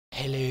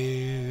Hello.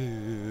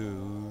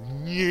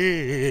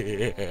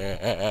 Yeah.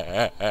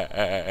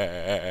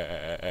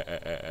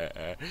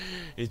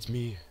 It's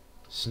me,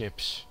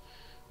 Snips.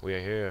 We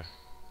are here.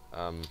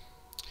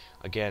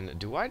 Again,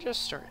 do I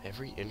just start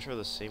every intro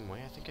the same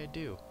way? I think I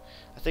do.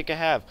 I think I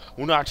have.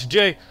 Well, not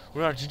today.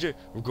 Well, not today.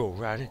 We're going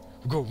right in.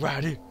 We're going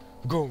right in.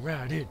 We're going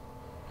right in.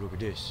 Look at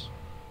this.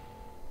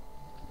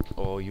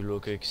 Oh, you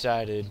look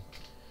excited.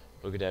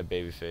 Look at that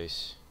baby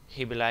face.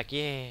 He'd be like,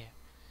 yeah.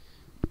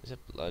 Is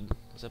that blood?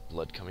 Is that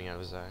blood coming out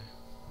of his eye?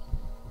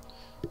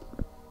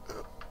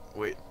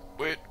 Wait.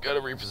 Gotta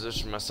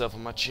reposition myself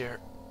on my chair.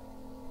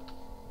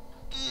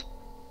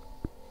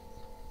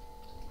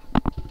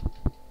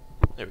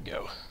 There we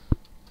go.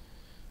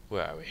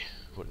 Where are we?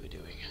 What are we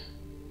doing?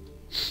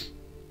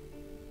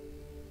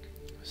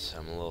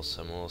 I'm a little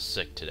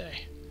sick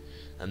today.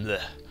 I'm a little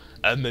sick.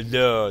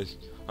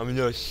 I'm a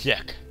little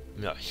sick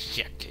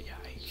today.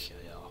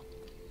 A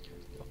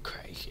little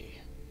crazy.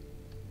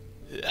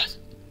 Ugh.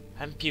 I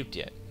haven't puked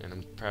yet, and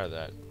I'm proud of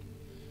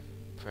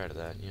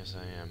that. Yes,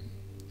 I am.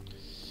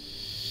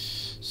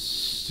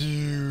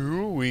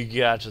 So we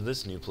got to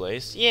this new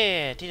place.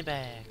 Yeah, tina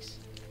bags.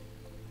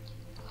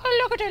 Oh,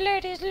 look at the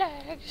lady's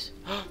legs.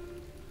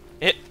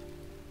 It.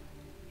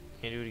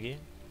 Can't do it again.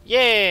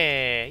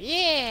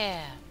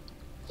 Yeah.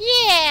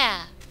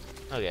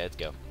 Okay, let's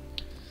go.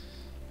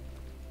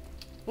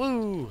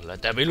 Woo!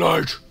 Let that be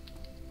light.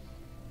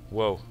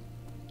 Whoa.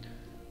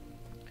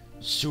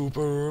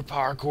 Super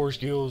parkour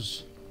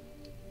skills.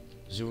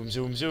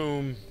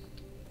 Zoom.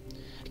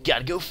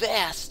 Gotta go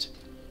fast.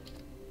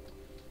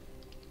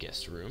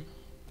 Guest room.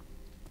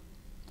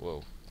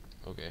 Whoa.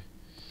 Okay.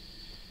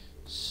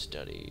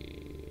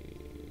 Study.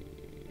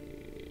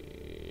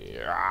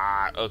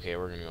 Okay,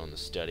 we're gonna go in the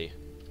study.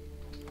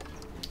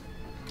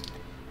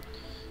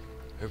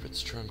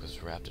 Herbert's trunk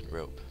was wrapped in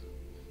rope.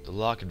 The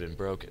lock had been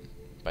broken.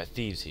 By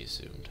thieves, he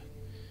assumed.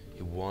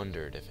 He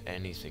wondered if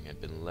anything had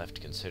been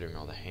left considering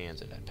all the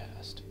hands it had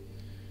passed.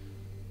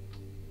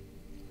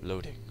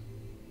 Loading.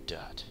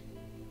 Dot.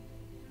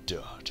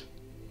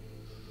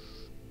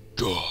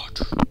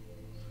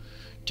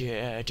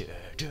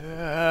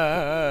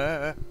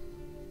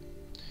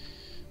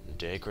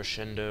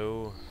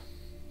 Decrescendo.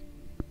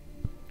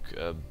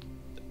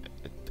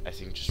 I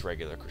think just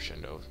regular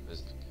crescendo.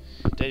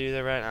 Did I do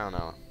that right? I don't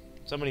know.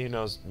 Somebody who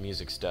knows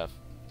music stuff,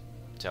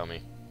 tell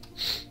me.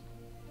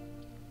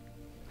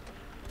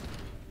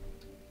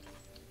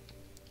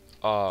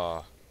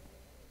 I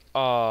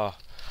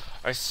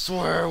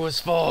swear it was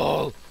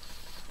full.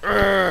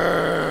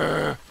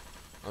 Okay,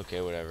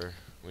 whatever.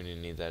 We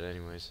didn't need that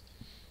anyways.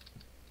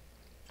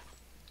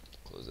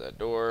 Close that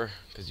door,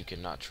 because you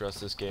cannot trust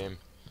this game.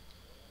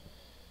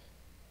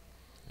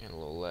 And a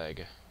little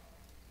leg.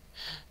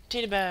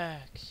 Tindy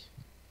bags.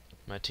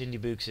 My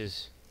tindy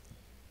bookses.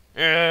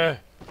 Get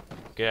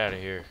out of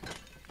here.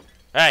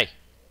 Hey!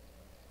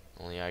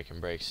 Only I can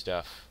break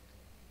stuff.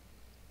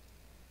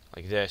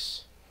 Like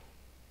this.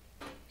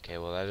 Okay,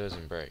 well that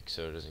doesn't break,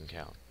 so it doesn't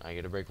count. I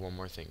gotta break one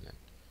more thing then.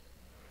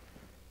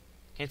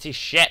 Can't see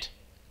shit!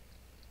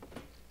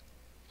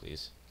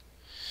 Please.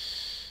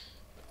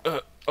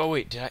 Oh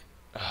wait, did I...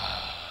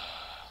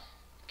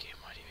 Game,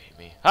 why do you hate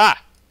me?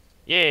 Ha!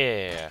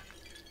 Yeah!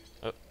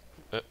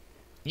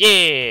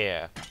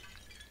 Yeah!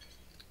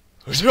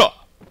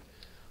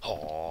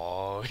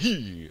 Oh,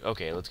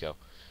 okay, let's go.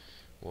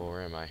 Well,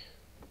 where am I?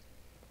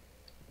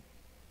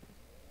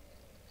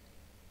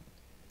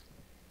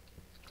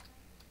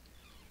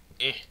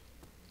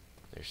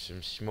 There's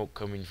some smoke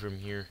coming from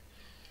here.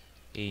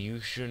 Hey, you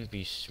shouldn't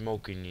be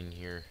smoking in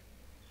here.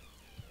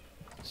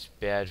 It's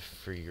bad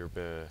for your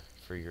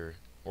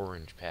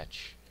orange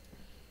patch.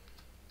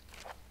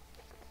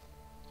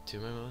 To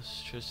my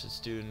most trusted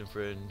student and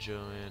friend,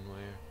 Joanne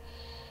Ware.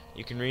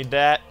 You can read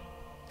that.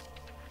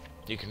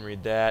 You can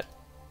read that.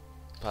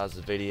 Pause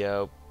the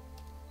video.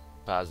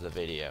 Pause the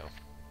video.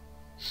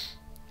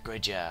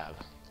 Great job.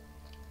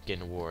 Get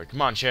an award.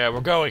 Come on, Chad,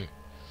 we're going.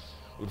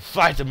 We'll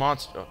fight the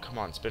monster. Oh, come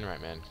on, spin right,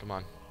 man. Come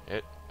on.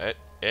 It.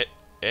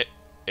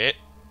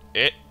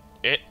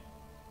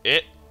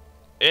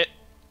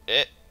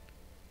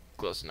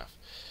 Close enough.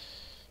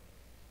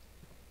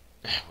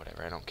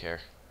 Whatever, I don't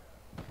care.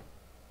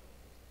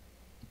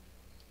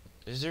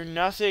 Is there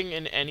nothing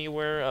in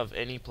anywhere of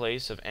any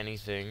place of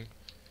anything?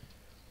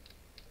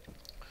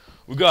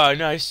 We got a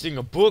nice thing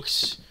of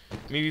books.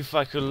 Maybe if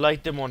I could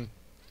light them on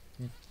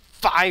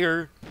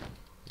fire,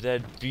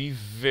 that'd be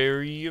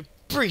very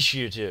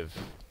appreciative.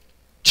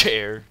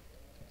 Chair.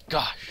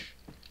 Gosh.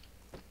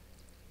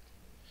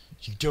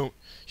 You don't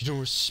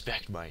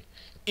respect my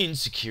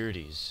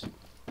insecurities.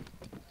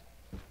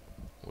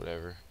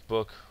 Whatever.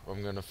 Book, or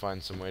I'm gonna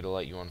find some way to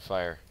light you on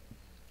fire.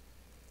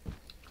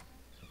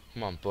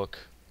 Come on,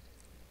 book.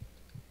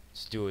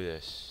 Let's do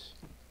this.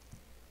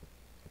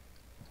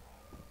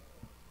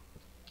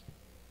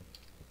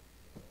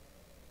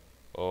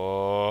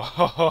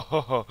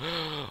 Oh,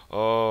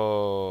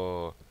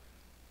 oh.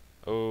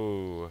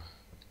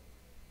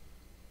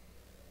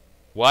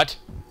 What?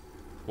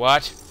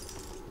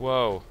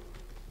 Whoa.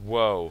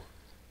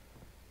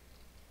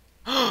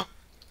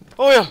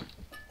 Oil!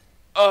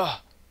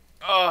 Oh,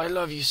 I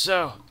love you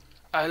so.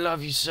 I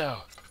love you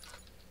so.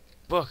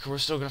 Book, we're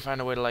still gonna find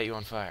a way to light you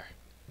on fire.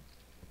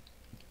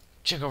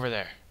 Check over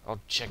there.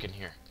 I'll check in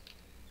here.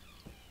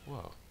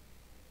 Whoa.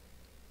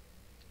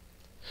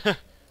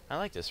 I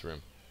like this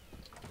room.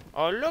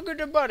 Oh, look at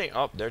the bunny.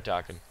 Oh, they're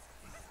talking.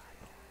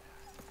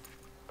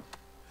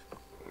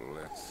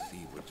 Let's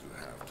see what you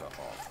have to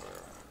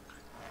offer.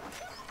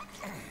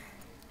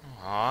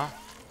 Aw.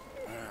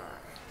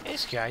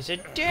 This guy's a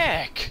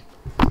dick.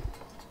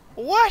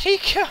 What? He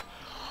killed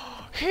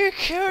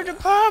the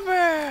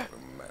bomber.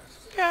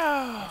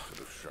 No. Should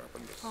have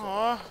sharpened the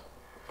saw, Aw.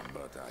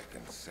 but I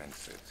can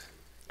sense it.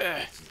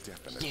 It's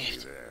definitely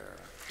there.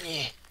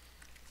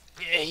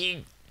 Yeah,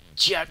 he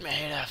chopped my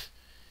head off.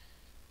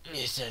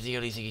 It's the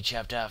only thing he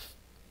chopped off.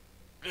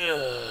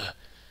 Ugh.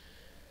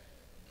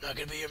 Not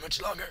gonna be here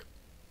much longer.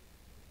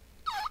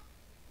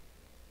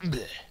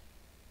 Blech.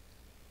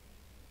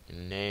 Your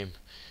name.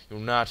 You'll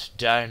not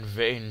die in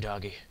vain,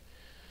 doggy.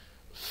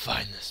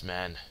 Find this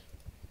man.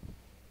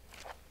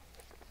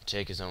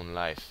 Take his own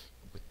life.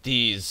 With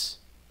these.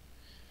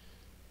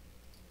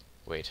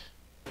 Wait.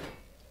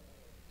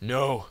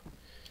 No.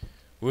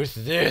 With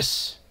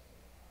this.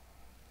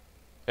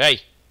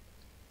 Hey!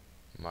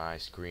 My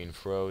screen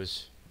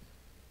froze.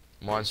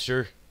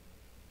 Monster,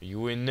 are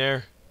you in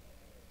there?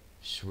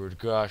 Swear to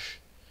gosh,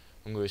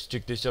 I'm gonna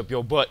stick this up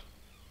your butt.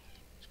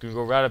 It's gonna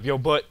go right up your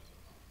butt.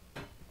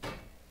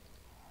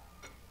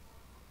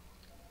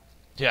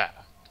 Yeah.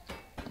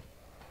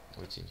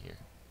 What's in here?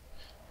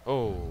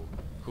 Oh,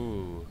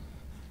 who?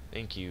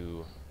 Thank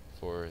you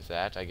for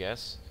that, I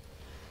guess.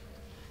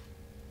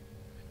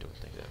 I don't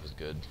think that was a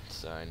good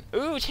sign.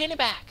 Ooh,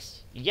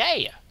 tinny-backs!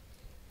 Yeah!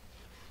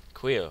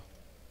 Quill.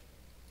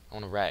 I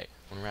wanna write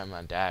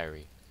my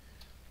diary.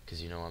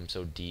 Cause you know I'm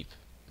so deep.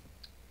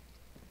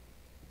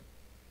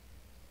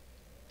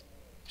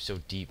 So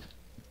deep.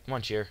 Come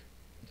on, Cheer.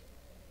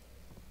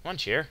 Come on,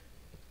 Cheer.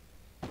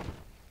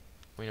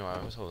 Wait, no, I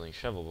was holding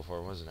shovel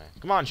before, wasn't I?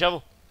 Come on,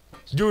 shovel.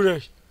 Let's do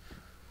this.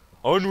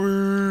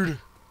 Onward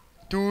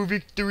to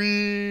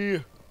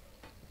victory.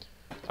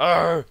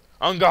 On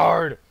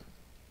guard.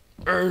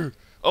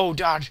 Oh,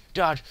 dodge,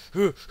 dodge.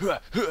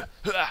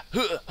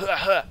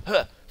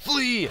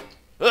 Flee.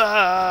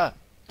 Ah.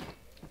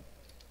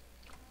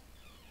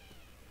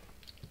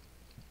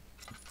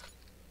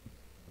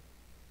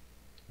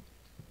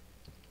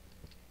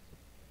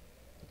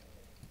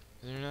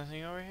 Is there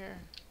nothing over here?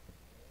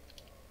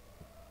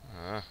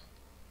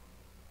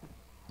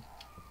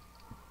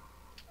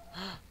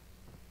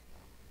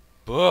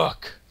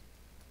 Book!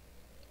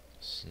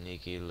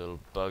 Sneaky little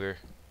bugger.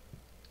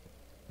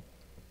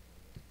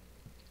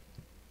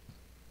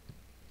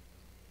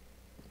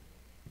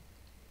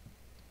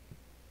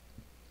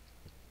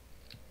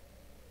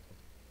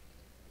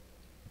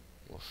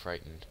 A little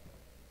frightened.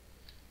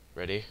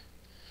 Ready?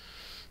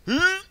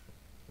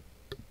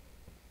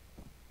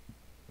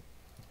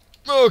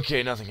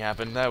 Okay, nothing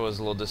happened. That was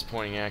a little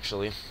disappointing,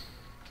 actually.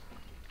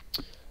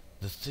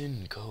 The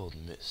thin, cold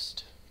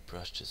mist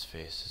brushed his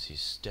face as he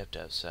stepped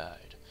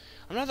outside.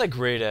 I'm not that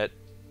great at,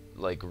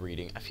 like,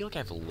 reading. I feel like I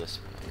have a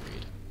lisp when I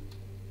read.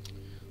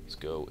 Let's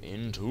go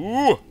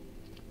into...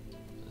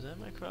 Is that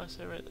my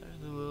crosshair right there?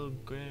 The little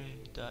gray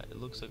dot. It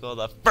looks like all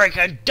the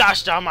freaking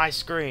dust on my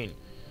screen!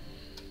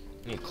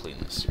 I need to clean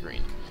the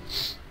screen.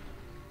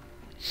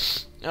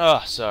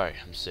 Oh, sorry.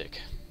 I'm sick.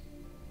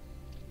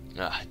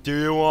 Do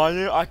you want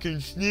it? I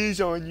can sneeze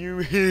on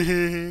you.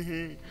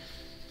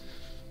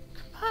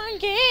 Come on,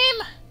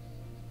 game.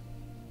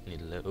 Need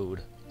to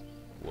load.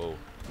 Whoa. I'm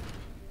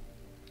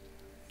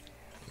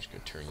just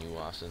gonna turn you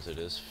off since it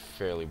is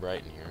fairly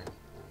bright in here.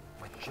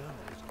 My journal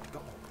is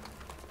gone.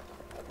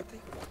 What do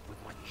you want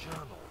with my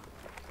journal?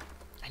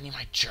 I need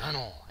my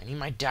journal. I need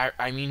my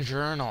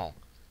journal.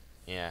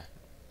 Yeah.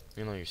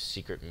 You know your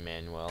secret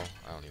Manuel.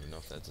 I don't even know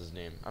if that's his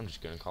name. I'm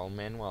just gonna call him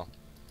Manuel.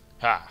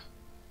 Ha!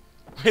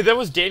 Wait, that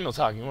was Daniel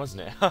talking,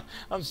 wasn't it?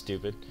 I'm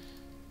stupid.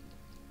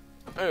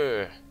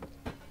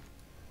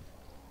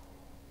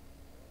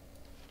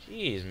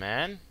 Jeez,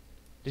 man.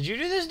 Did you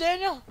do this,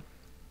 Daniel?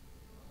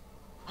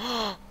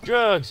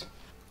 Drugs!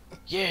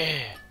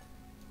 Yeah!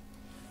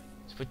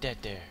 Let's put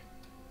that there.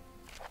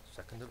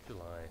 2nd of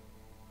July.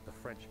 The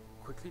French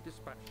quickly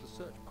dispatched the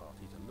search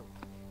party to look.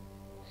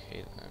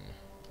 Okay, then.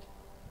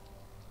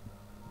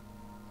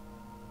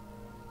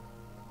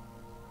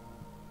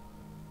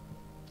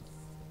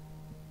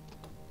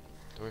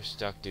 Door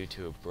stuck due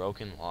to a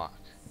broken lock.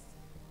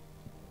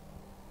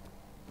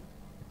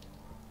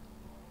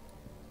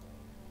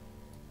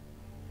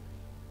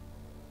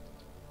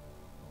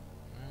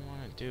 What do I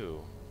want to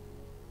do?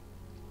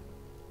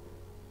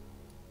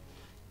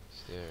 Is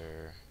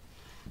there...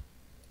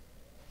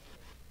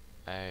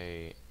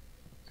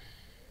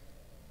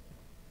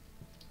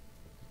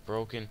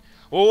 Broken...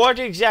 Well, what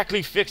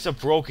exactly fix a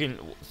broken...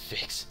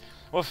 Fix?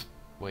 What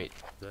wait.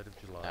 3rd of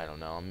July. I don't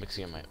know, I'm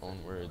mixing up my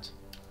own words.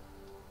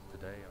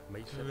 Today,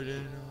 May 17th, the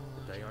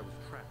day I was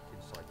trapped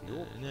inside the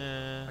orchard.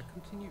 I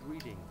continued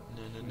reading.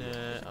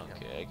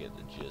 Okay, I get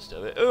the gist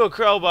of it. Ooh, a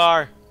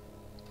crowbar!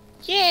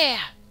 Yeah!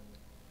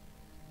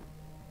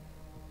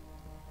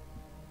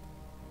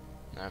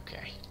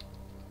 Okay.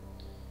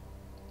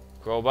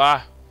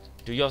 Crowbar,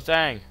 do your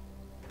thing.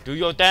 Do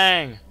your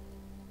thing.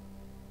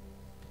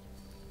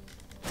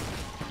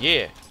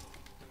 Yeah.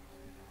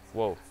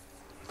 Whoa.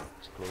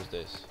 Let's close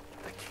this.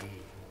 The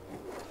key.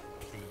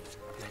 Please,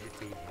 let it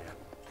be here.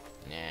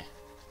 Nah.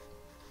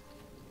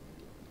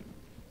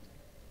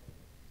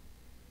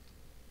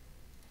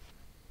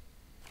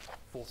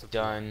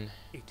 Done.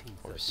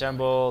 Or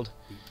assembled.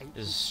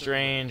 This is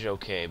strange.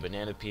 Okay,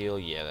 banana peel.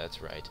 Yeah,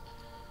 that's right.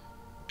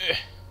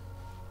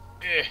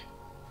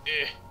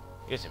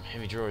 Get some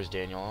heavy drawers,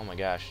 Daniel. Oh my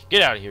gosh.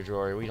 Get out of here,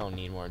 drawer. We don't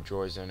need more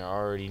drawers than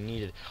are already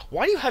needed.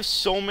 Why do you have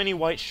so many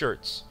white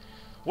shirts?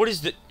 What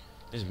is the...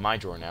 This is my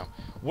drawer now.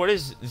 What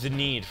is the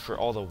need for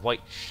all the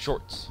white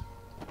shorts?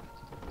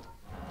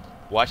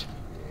 What?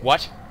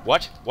 What?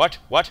 What? What?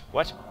 What?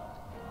 What?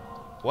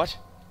 What?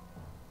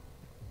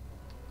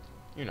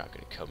 You're not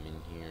gonna come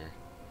in here.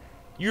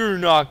 You're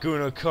not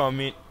gonna come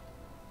in.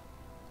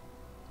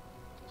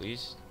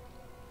 Please?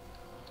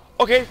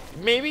 Okay,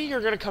 maybe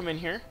you're gonna come in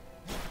here.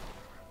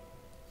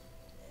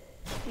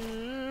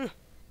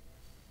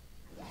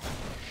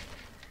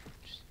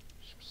 Just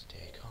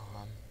stay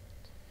calm.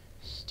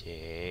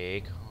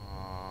 Stay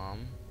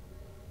calm.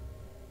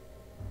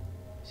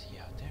 Is he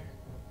out there?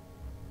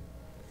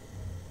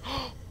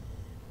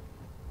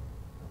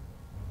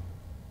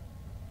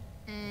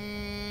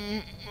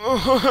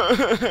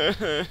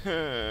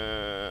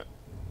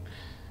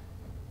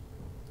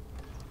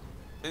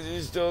 Is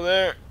he still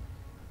there?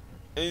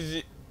 Is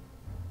he?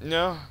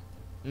 No.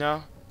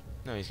 No.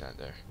 No, he's not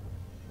there.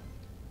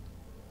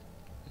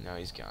 No,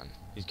 he's gone.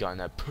 He's gone.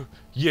 That.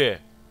 Yeah.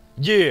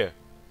 Yeah.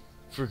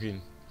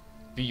 Freaking.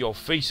 Beat your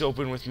face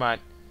open with my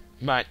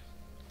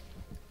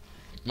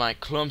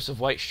clumps of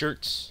white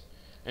shirts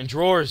and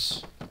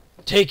drawers.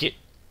 Take it.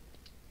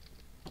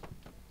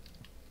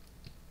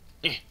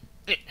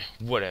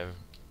 Whatever.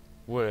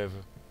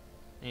 Whatever.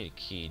 I need a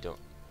key, don't...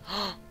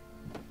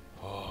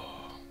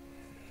 Oh.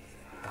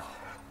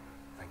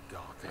 Thank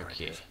God. There it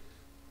Okay. is.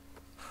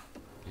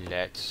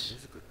 Let's This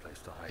is a good place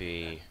to hide.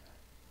 be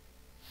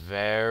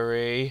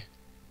very,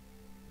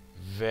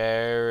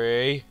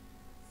 very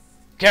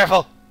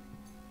careful!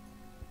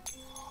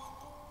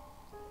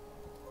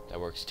 That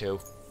works too.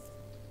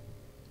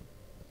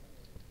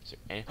 Is there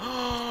any...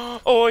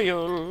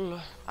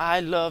 Oil! I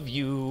love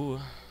you.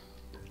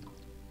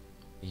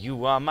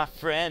 You are my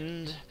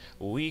friend.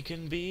 We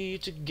can be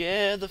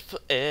together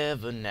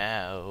forever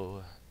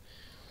now.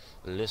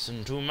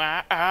 Listen to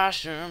my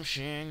ashram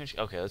shing.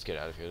 Okay, let's get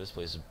out of here. This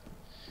place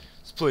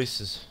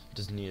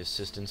doesn't need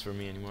assistance from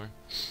me anymore.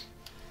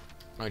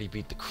 I already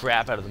beat the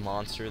crap out of the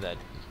monster that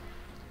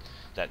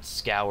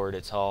scoured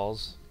its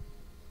halls.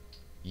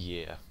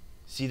 Yeah.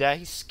 See that?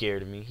 He's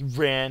scared of me. He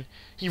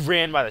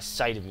ran by the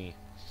sight of me.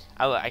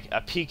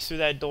 I peeked through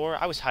that door.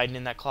 I was hiding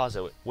in that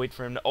closet. Wait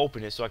for him to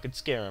open it so I could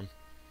scare him.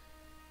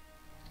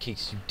 In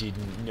case you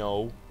didn't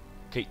know.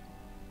 Okay.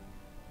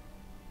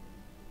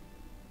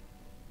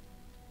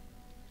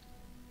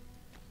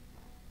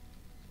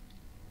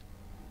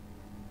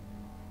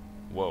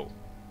 Whoa.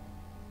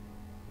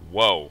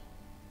 Whoa.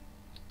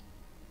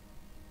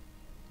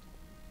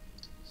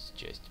 Let's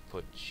just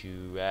put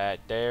you right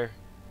there.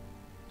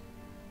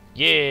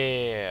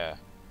 Yeah.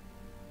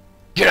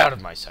 Get out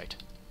of my sight.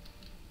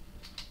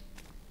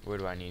 Where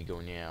do I need to go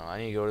now? I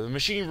need to go to the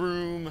machine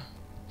room.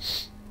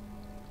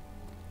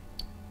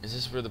 Is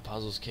this where the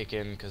puzzles kick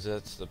in? Because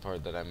that's the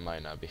part that I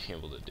might not be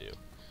able to do.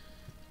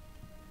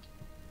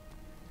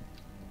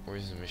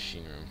 Where's the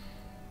machine room?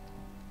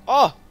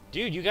 Oh!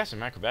 Dude, you got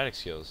some acrobatic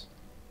skills.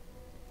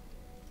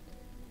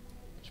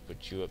 Just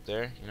put you up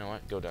there. You know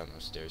what? Go down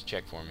those stairs.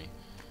 Check for me.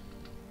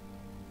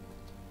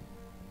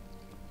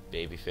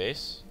 Baby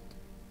face.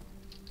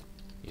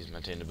 Use my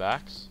tinder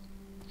box.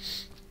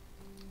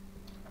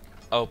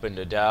 Open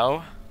the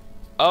door.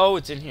 Oh,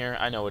 it's in here.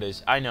 I know it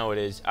is. I know it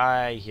is.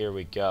 Here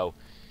we go.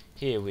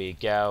 Here we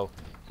go.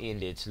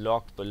 And it's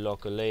locked, but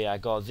luckily I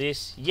got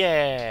this.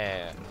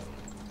 Yeah!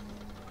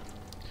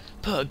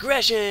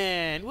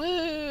 Progression!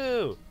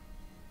 Woo!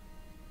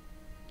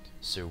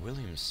 Sir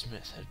William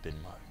Smith had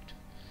been marked.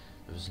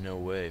 There was no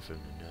way for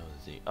him to know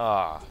that the...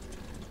 Ah!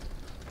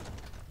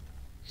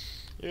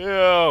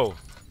 Ew!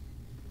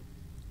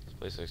 This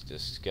place looks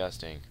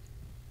disgusting.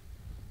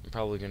 I'm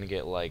probably gonna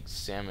get, like,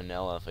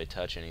 salmonella if I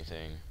touch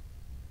anything.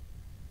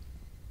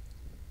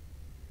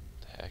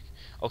 What the heck?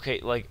 Okay,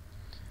 like...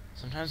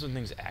 Sometimes when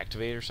things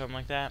activate or something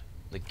like that,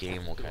 the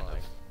game will kind of,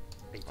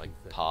 like,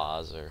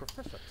 pause or...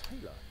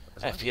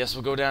 FPS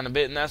will go down a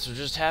bit, and that's what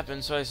just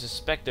happened, so I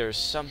suspect there's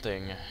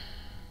something...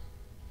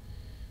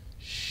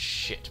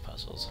 Shit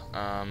puzzles.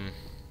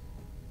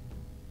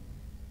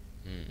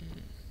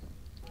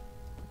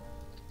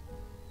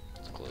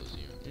 Let's close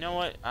you. You know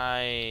what?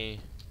 I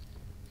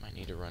might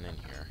need to run in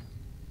here.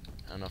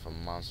 I don't know if a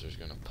monster's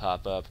gonna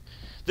pop up.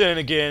 Then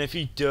again, if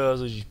he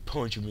does, I'll just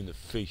punch him in the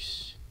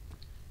face.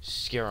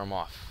 Scare him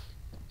off.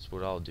 That's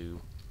what I'll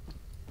do.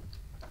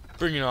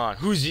 Bring it on.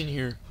 Who's in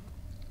here?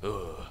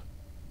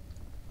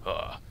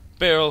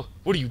 Barrel,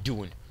 what are you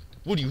doing?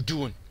 What are you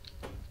doing?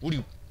 What are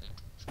you...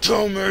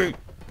 Tell me!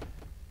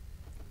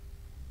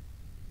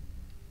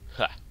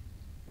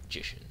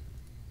 magician.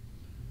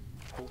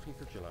 14th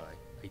of July,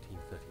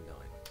 1839.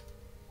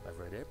 I've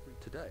read every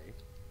today.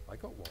 I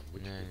got one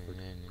which differed.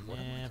 What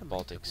am I to make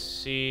Baltic of it?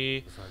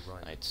 Sea, As I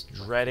write, Night's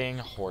my Dreading,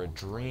 thoughts Horrid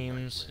recall my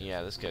Dreams. nightmares.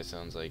 Yeah, this guy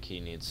sounds like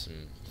he needs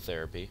some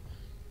therapy.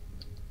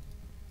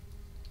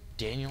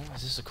 Daniel,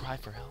 is this a cry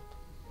for help?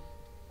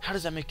 How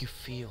does that make you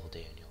feel,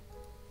 Daniel?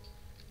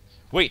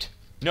 Wait!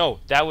 No,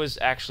 that was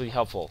actually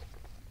helpful.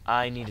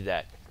 I needed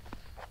that.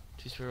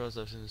 2 sparrows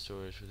left in the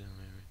storage for the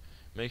memory.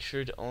 Make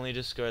sure to only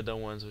discard the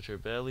ones which are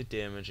badly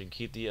damaged and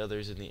keep the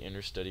others in the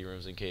inner study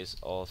rooms in case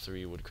all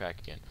 3 would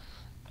crack again.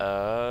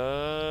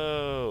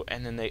 Oh,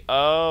 and then they...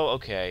 Oh,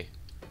 okay.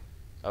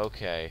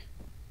 Okay.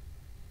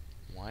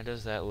 Why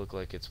does that look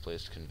like it's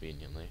placed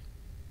conveniently?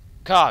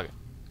 Cog!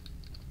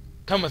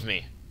 Come with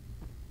me!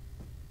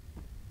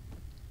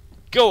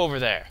 Go over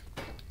there!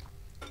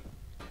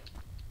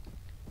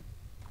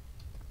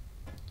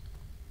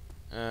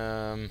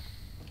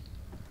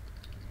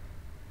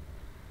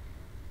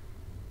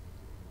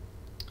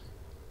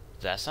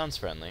 That sounds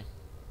friendly.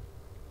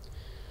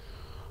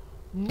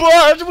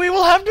 But we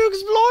will have to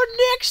explore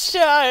next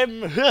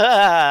time!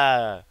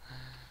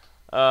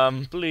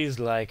 Please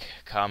like,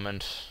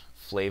 comment,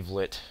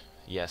 Flavlet.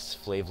 Yes,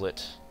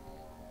 Flavlet.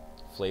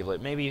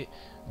 Flavlet. Maybe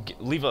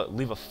leave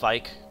a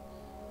fike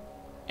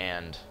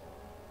and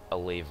a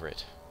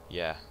laveret.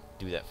 Yeah,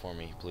 do that for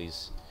me,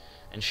 please.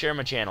 And share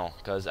my channel,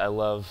 because I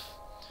love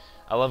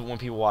it when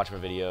people watch my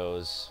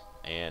videos.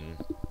 And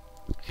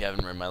if you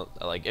haven't read my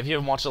if you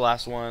haven't watched the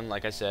last one,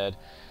 like I said,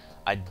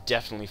 I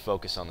definitely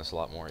focus on this a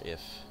lot more if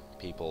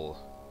people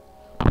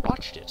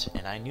watched it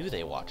and I knew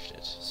they watched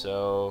it.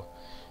 So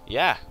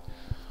yeah,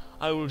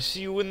 I will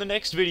see you in the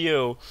next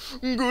video.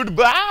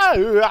 Goodbye.